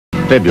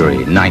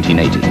February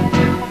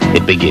 1980.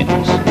 It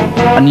begins.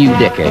 A new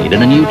decade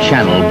and a new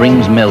channel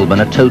brings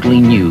Melbourne a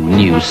totally new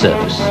news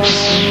service.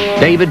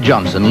 David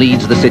Johnson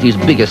leads the city's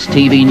biggest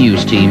TV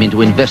news team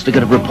into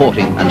investigative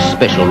reporting and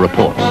special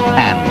reports,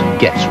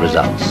 and gets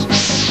results.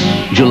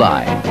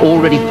 July,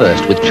 already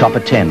first with Chopper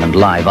 10 and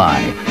Live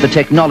Eye. The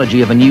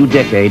technology of a new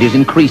decade is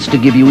increased to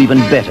give you even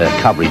better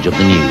coverage of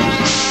the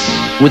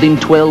news. Within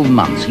 12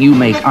 months, you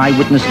make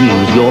Eyewitness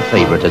News your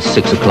favorite at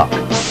 6 o'clock.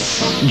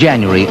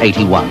 January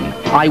 81.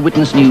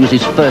 Eyewitness News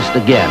is first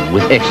again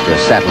with extra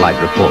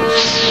satellite reports.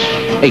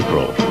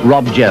 April.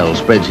 Rob Gell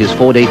spreads his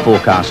 4-day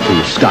forecast to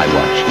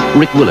Skywatch.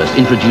 Rick Willis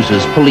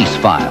introduces Police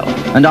File.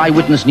 And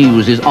Eyewitness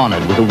News is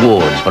honored with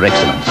awards for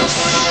excellence.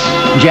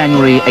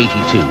 January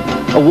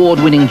 82.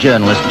 Award-winning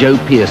journalist Joe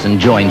Pearson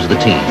joins the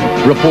team,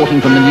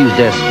 reporting from the news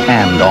desk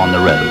and on the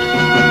road.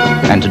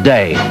 And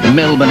today,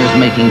 Melbourne is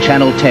making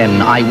Channel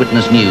 10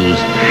 Eyewitness News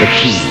the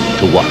team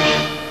to watch.